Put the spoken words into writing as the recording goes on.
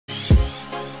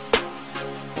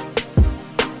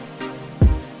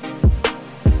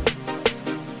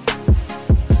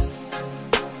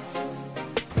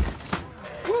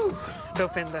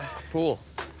up in there? Pool.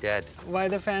 Dead. Why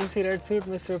the fancy red suit,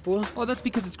 Mr. Poole? Oh, that's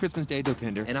because it's Christmas Day,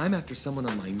 Dopinder. And I'm after someone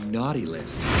on my naughty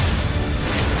list.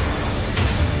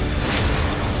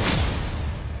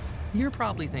 You're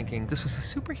probably thinking, this was a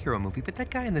superhero movie, but that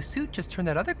guy in the suit just turned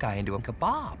that other guy into a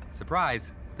kebab.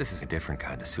 Surprise. This is a different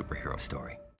kind of superhero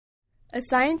story. A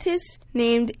scientist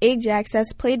named Ajax,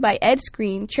 that's played by Ed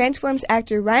Skrein, transforms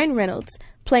actor Ryan Reynolds,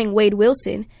 playing Wade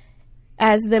Wilson,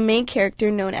 as the main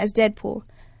character known as Deadpool.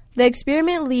 The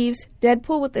experiment leaves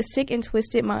Deadpool with a sick and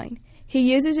twisted mind.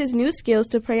 He uses his new skills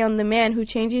to prey on the man who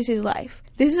changes his life.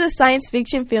 This is a science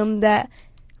fiction film that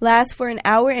lasts for an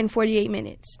hour and 48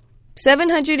 minutes.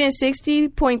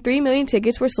 760.3 million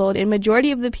tickets were sold, and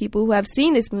majority of the people who have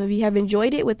seen this movie have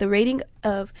enjoyed it with a rating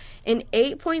of an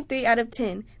 8.3 out of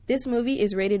 10. This movie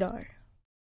is rated R.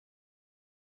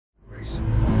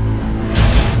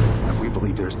 If we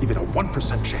believe there's even a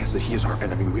 1% chance that he is our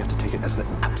enemy, we have to take it as an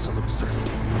absolute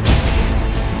certainty.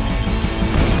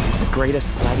 The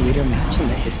greatest gladiator match in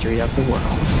the history of the world.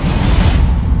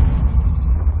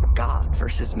 God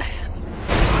versus man.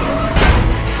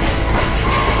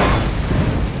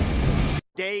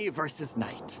 Day versus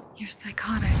night. You're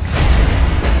psychotic.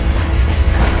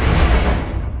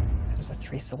 That is a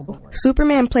 3-syllable word.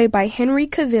 Superman, played by Henry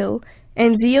Cavill,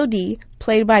 and Zod,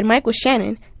 played by Michael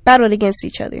Shannon, battled against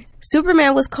each other.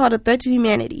 Superman was called a threat to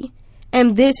humanity,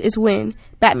 and this is when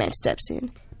Batman steps in.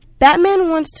 Batman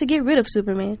wants to get rid of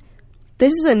Superman.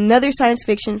 This is another science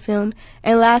fiction film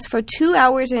and lasts for 2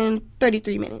 hours and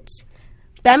 33 minutes.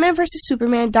 Batman vs.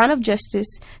 Superman: Dawn of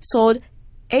Justice sold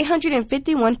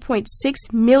 851.6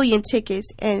 million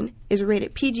tickets and is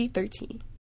rated PG-13.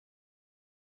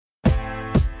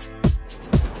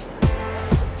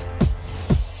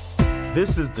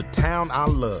 This is the town I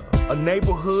love, a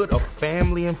neighborhood of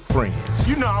family and friends.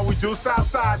 You know how we do,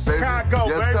 Southside Chicago,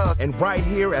 yes, baby. Sir. And right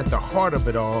here at the heart of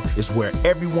it all is where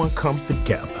everyone comes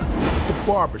together, the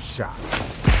barbershop.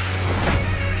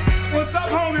 What's up,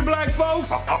 homie black folks?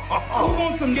 Who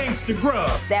wants some gangster grub?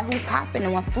 That who's hopping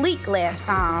on fleek last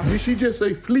time. Did she just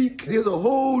say fleek? There's a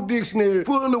whole dictionary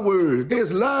full of words.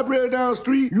 There's a library down the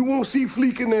street. You won't see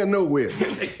fleek in there nowhere.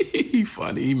 He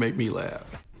funny. He make me laugh.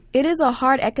 It is a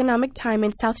hard economic time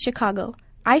in South Chicago.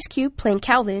 Ice Cube, playing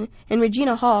Calvin, and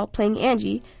Regina Hall, playing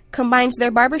Angie, combines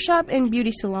their barbershop and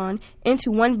beauty salon into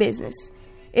one business.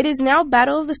 It is now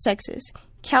battle of the sexes.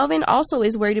 Calvin also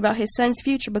is worried about his son's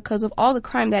future because of all the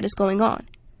crime that is going on.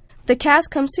 The cast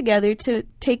comes together to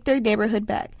take their neighborhood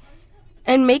back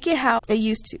and make it how it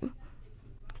used to.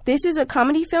 This is a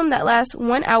comedy film that lasts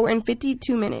 1 hour and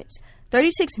 52 minutes.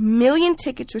 36 million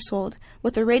tickets were sold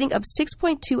with a rating of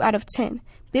 6.2 out of 10.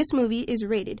 This movie is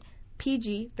rated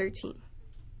PG-13.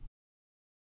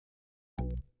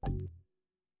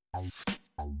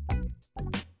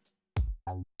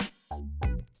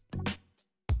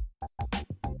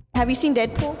 Have you seen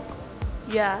Deadpool?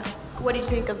 Yeah. What did you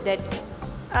think of Deadpool?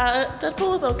 Deadpool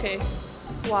was okay.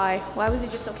 Why? Why was it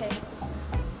just okay?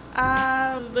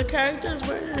 The characters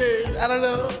were, I don't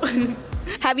know.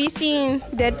 Have you seen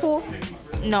Deadpool?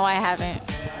 No, I haven't.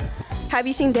 Have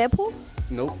you seen Deadpool?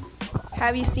 Nope.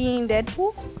 Have you seen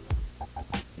Deadpool?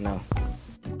 No.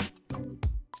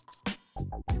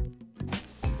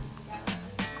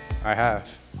 I have.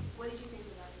 What did you think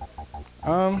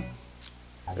about it?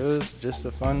 It was just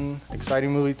a fun,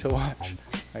 exciting movie to watch,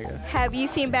 I guess. Have you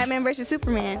seen Batman vs.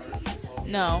 Superman?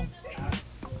 No.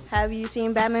 Have you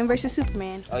seen Batman vs.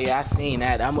 Superman? Oh yeah, I seen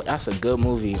that. That's a good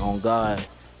movie. On God,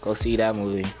 go see that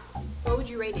movie. What would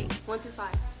you rate it? 1 through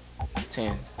 5.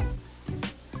 10.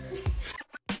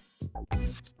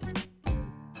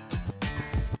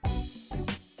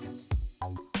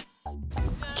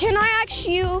 Can I ask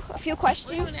you a few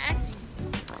questions? What are you gonna ask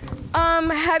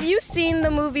me? Have you seen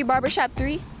the movie Barbershop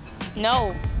 3?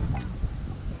 No.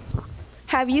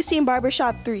 Have you seen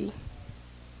Barbershop 3?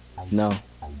 No.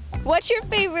 What's your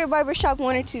favorite Barbershop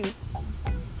 1 or 2?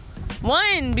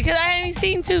 1, because I haven't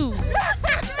seen 2.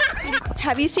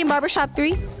 Have you seen Barbershop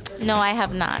 3? No, I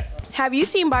have not. Have you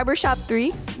seen Barbershop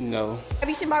 3? No. Have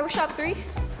you seen Barbershop 3?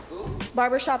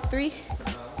 Barbershop 3?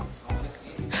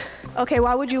 Okay,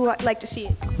 why would you like to see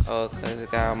it? Oh, because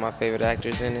it got all my favorite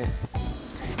actors in it.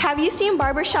 Have you seen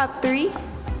Barbershop 3?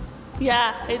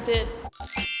 Yeah, I did.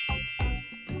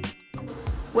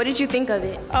 What did you think of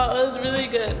it? Oh, it was really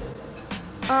good.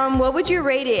 What would you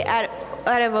rate it out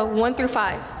of a 1 through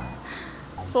 5?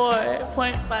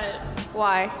 4.5.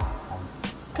 Why?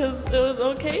 Because it was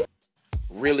okay.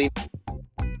 Really?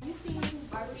 Have you seen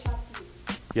Barbershop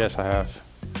 3? Yes, I have.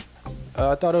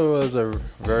 I thought it was a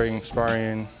very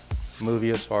inspiring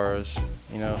movie as far as,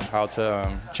 how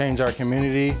to change our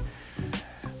community,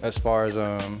 as far as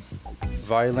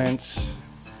violence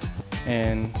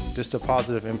and just the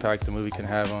positive impact the movie can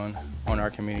have on our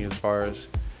community as far as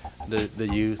the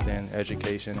youth and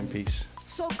education and peace.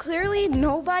 So clearly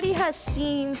nobody has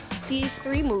seen these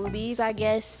 3 movies. I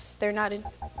guess they're not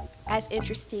as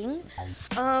interesting.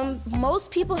 Most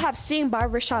people have seen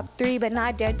Barbershop 3, but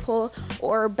not Deadpool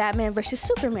or Batman vs.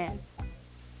 Superman.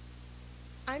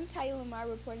 I'm Tiyee LaMar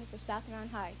reporting for South Mountain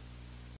High.